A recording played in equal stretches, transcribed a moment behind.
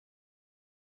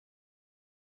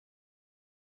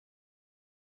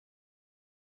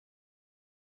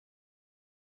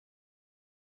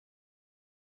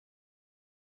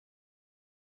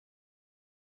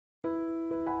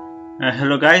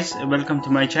Hello guys, welcome to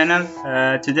my channel.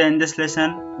 Today in this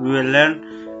lesson we will learn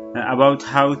about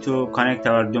how to connect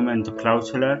our domain to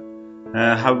Cloudflare,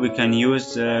 how we can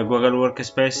use Google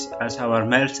Workspace as our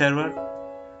mail server.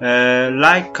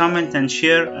 Like, comment and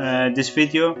share this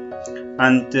video,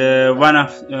 and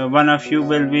one of you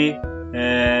will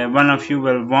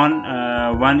won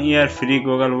 1 year free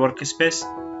Google Workspace.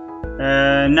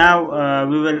 Now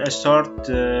we will start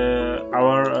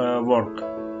our work.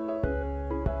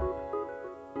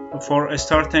 For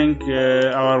starting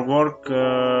our work,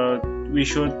 we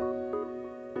should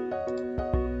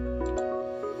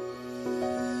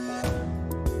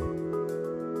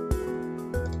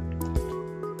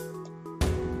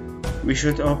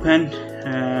open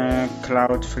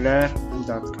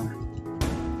cloudflare.com.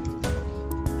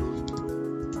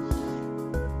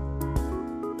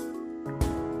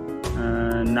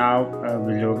 Now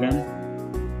we log in.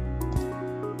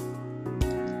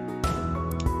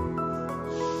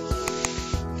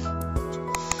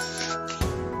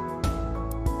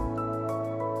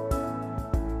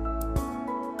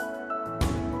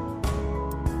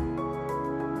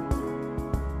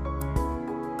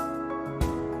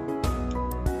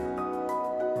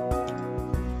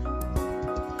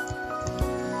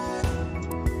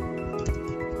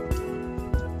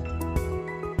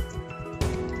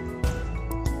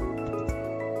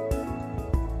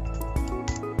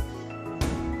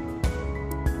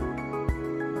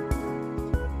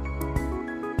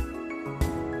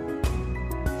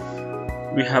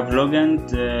 We have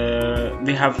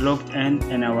logged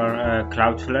in our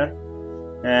Cloudflare.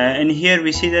 In here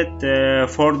we see that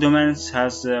 4 domains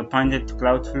has pointed to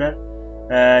Cloudflare.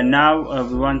 Now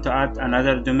we want to add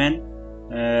another domain.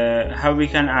 How we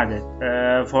can add it?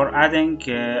 For adding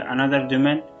another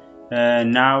domain,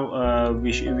 now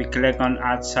we click on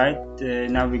add site.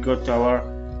 Now we go to our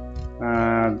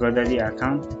GoDaddy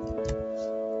account.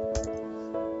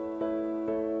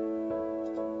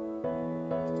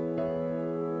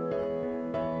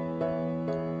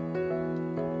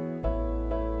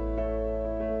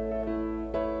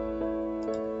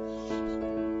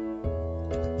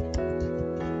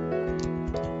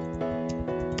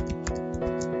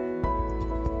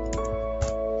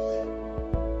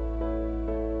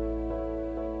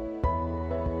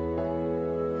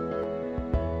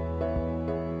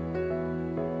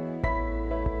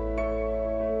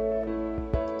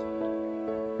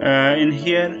 In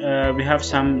here we have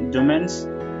some domains.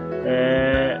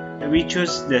 We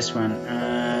choose this one,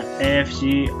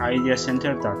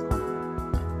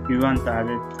 afgideacenter.com. We want to add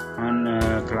it on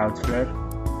Cloudflare.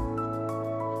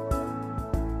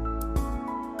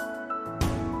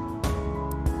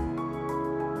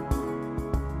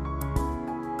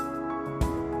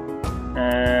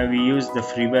 We use the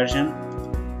free version.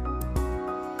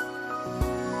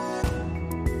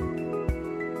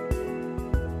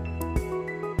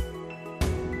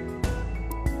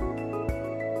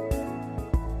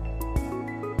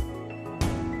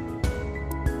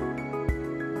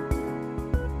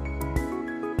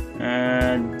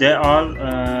 They all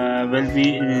will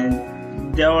be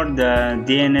they are the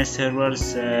DNS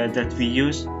servers that we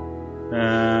use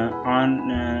on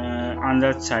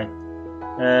that site.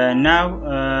 Now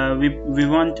we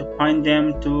want to point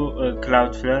them to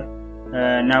Cloudflare.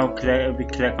 Now we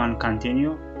click on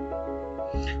continue.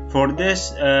 For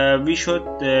this we should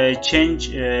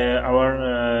change our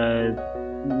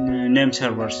name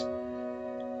servers.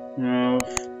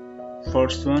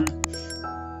 First one,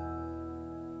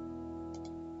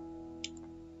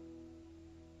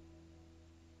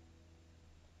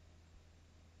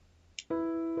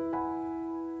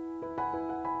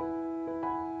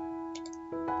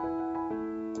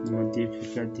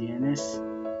 modifica DNS.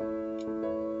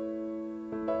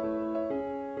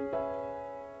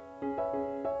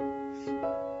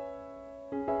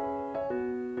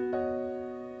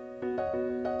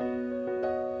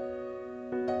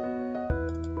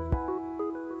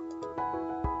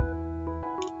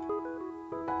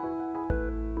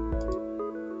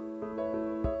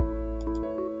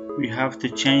 We have to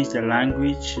change the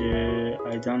language.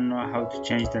 I don't know how to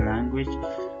change the language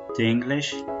to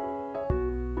English.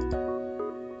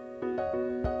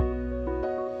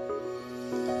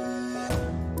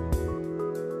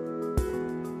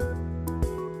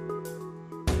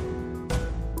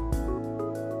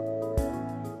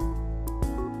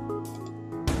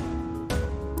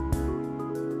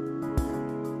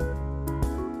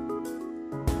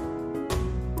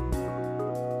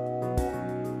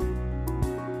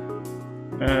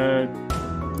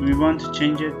 We want to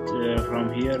change it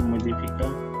from here, modifica.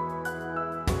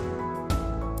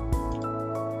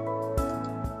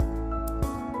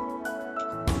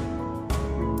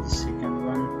 Let's see.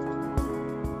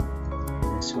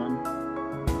 this one.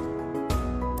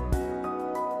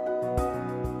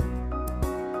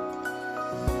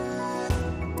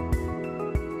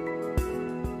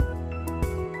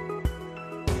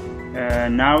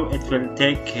 Now it will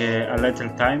take a little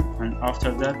time, and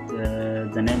after that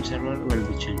the name server will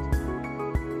be changed.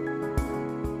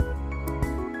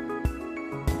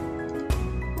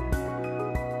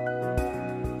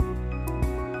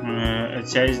 It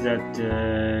says that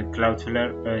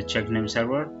Cloudflare check name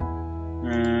server.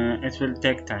 It will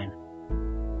take time.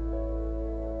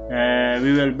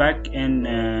 We will back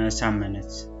in some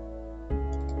minutes.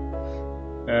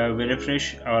 We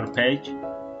refresh our page.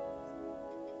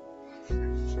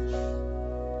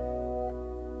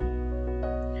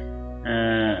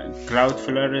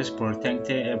 Cloudflare is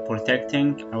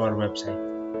protecting our website.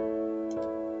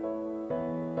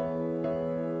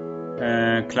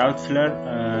 Cloudflare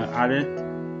added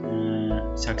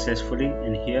successfully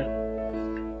in here.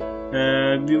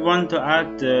 We want to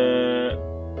add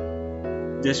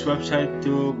this website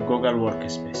to Google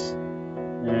Workspace.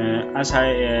 As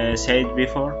I said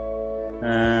before,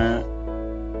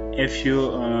 if you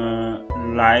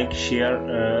like,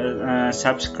 share,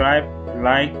 subscribe,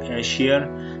 like, share,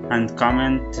 and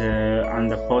comment on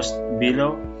the post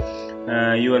below,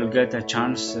 you will get a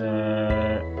chance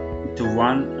to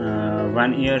win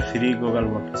 1 year free Google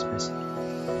Workspace.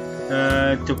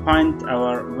 To point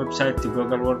our website to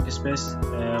Google Workspace,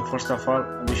 first of all,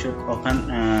 we should open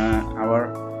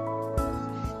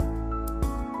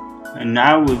and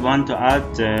now we want to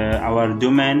add our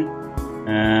domain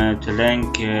to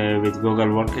link with Google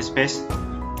Workspace.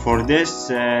 For this,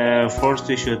 first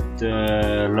we should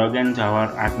log into our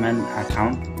admin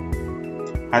account.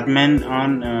 Admin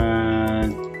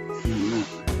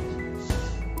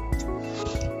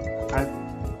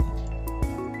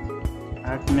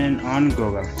on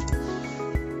Google.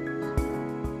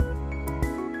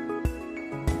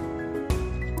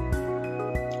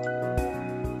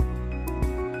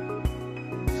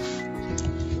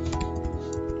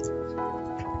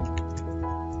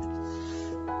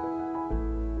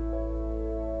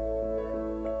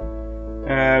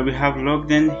 We have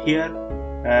logged in here.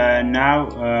 Now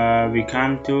we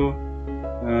come to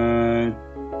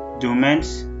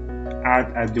domains.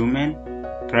 Add a domain.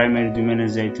 Primary domain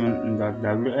is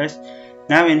zaytun.ws.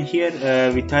 Now in here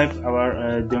we type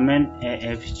our domain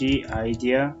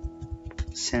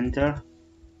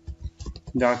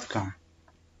afgideacenter.com.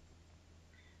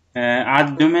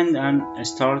 Add domain and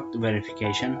start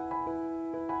verification.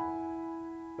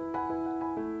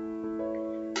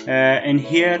 In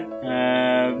here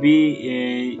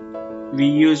we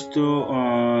used to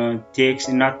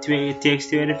not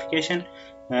text verification,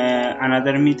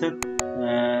 another method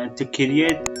to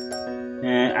create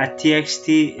a txt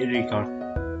record.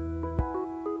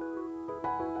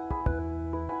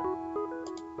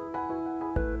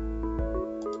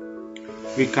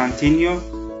 We continue.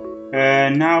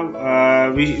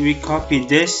 Now we copy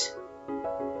this.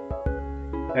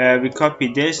 We copy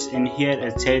this. In here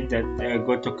it said that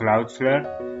go to Cloudflare,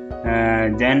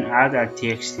 then add a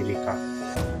txt record.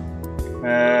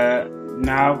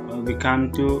 Now we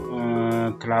come to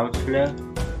Cloudflare.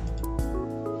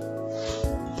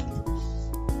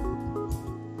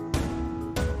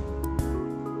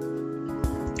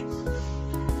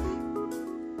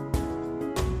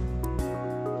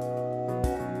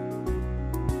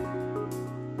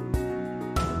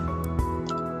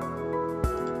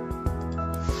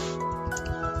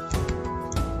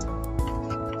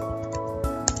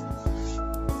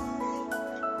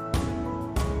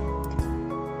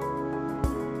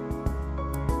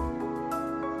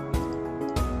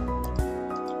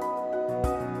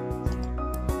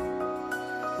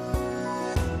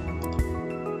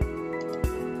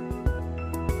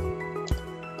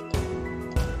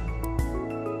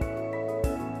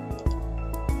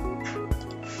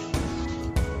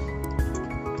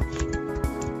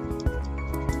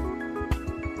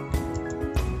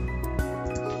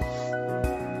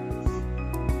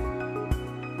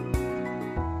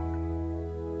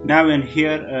 Now in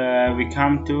here we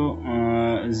come to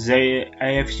the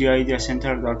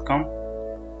afgideacenter.com.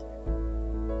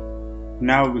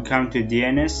 Now we come to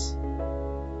DNS.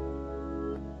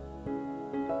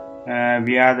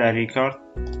 We add a record.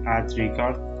 Add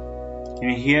record. In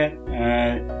here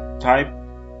type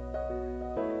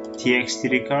txt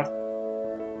record.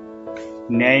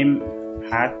 Name,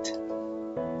 hat,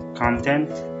 content.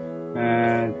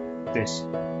 This.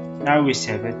 Now we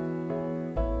save it.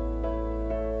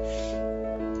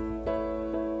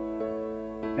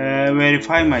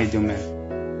 Verify my domain.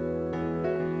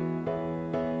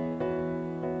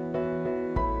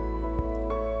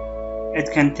 It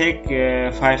can take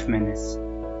 5 minutes.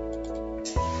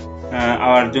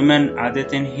 Our domain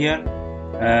added in here,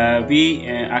 we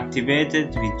activated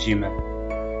with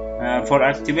Gmail. For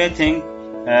activating,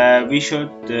 we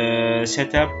should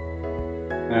set up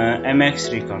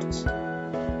MX records.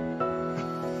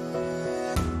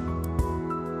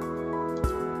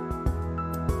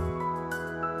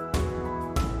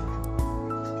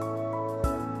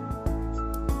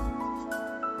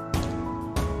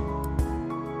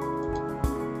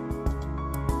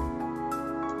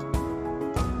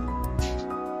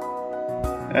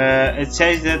 It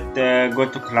says that go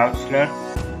to Cloudflare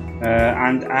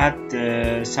and add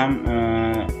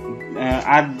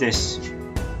this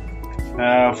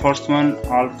first one,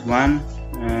 alt 1,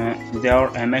 their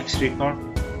MX record.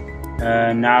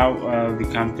 Now we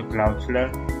come to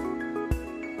Cloudflare.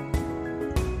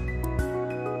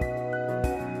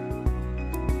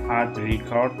 Add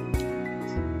record,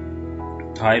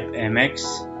 type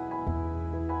MX.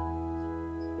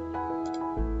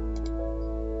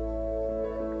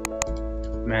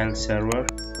 Mail server,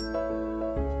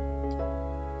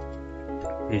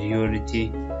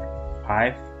 priority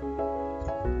 5.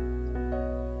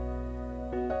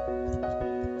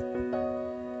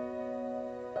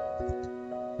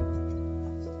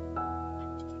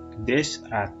 This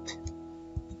at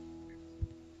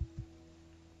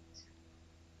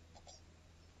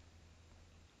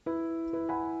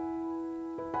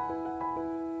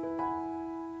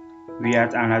we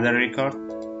add another record.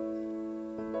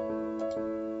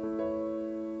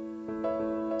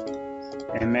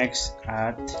 MX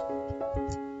at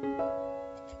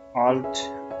alt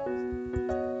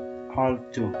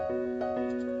 2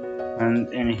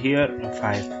 and in here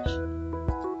 5.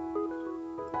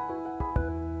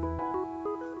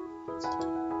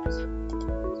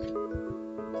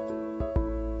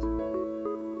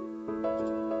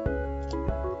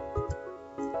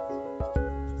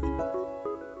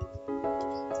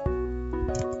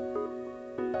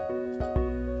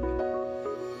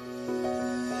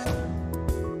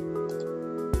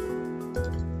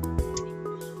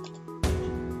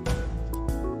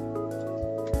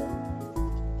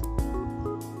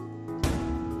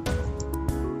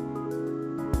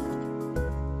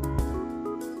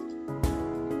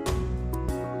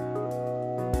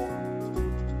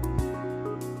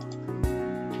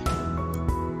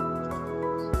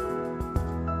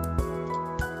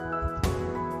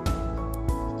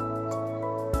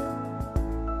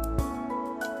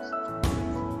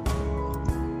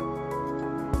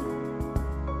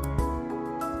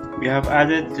 We have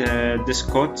added this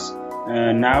code.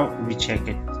 Now we check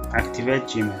it. Activate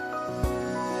Gmail.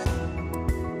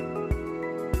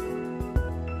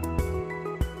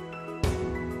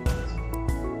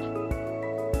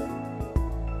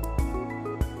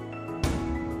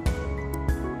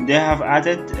 They have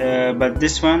added, but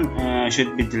this one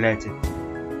should be deleted.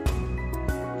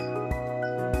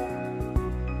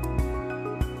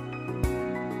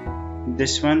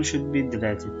 This one should be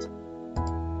deleted.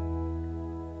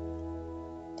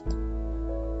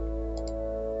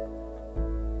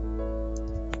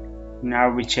 Now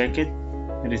we check it.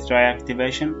 Retry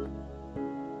activation.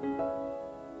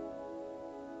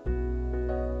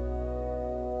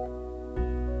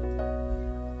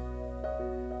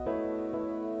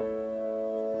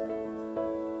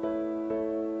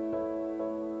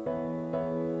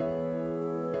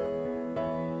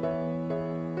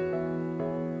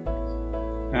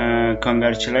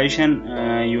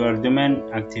 Congratulations, your domain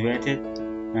activated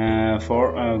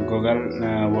for Google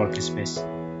Workspace.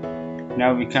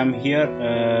 Now we come here,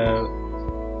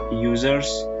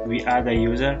 users, we add a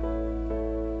user,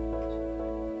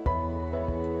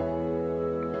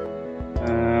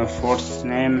 first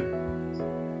name,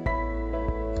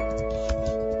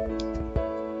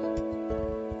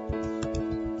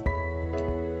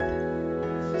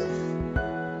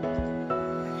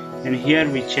 and here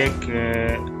we check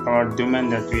our domain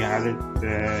that we added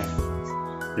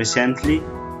recently.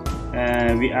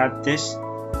 We add this.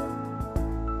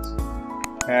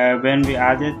 When we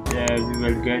add it, we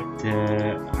will get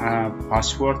a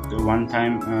password,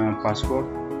 one-time password.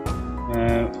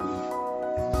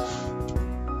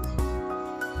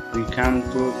 We come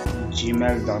to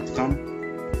gmail.com.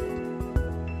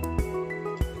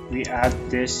 We add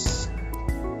this.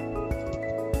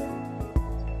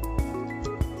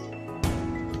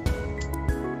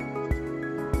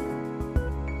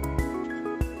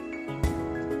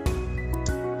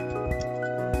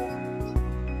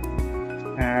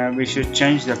 We should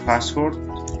change the password.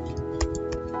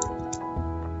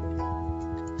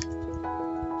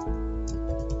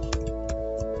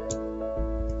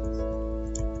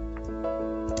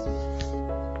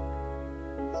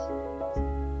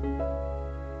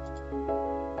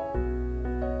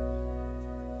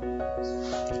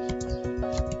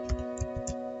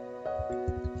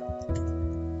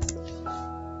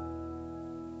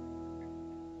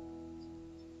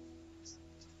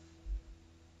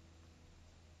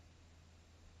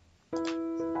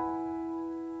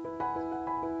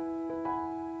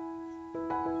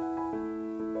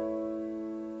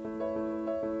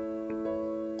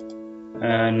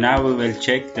 Now we will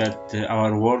check that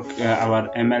our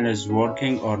ML is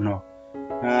working or no.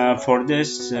 For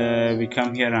this, we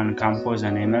come here and compose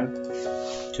an ML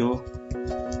to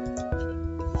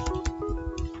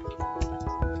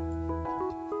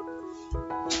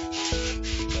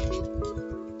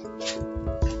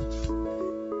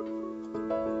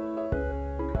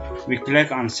we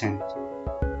click on send.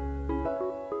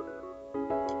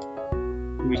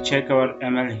 We check our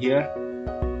ML here.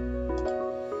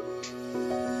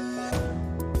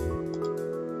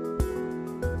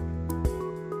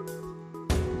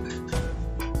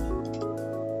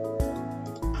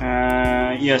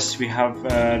 Yes, we have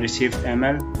received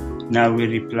ML. Now we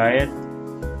reply it.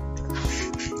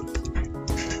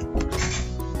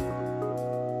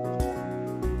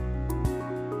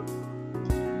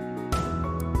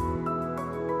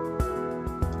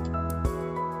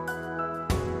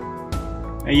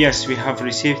 Yes, we have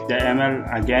received the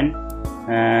ML again.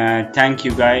 Thank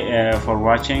you guys for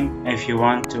watching. If you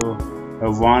want to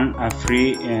win a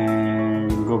free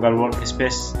Google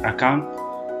Workspace account,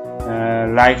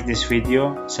 like this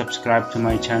video, subscribe to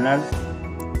my channel,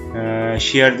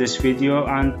 share this video,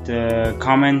 and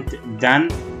comment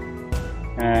done,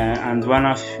 and one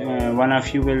of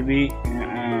you will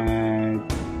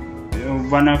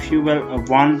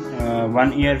won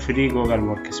 1 year free Google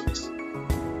Workspace.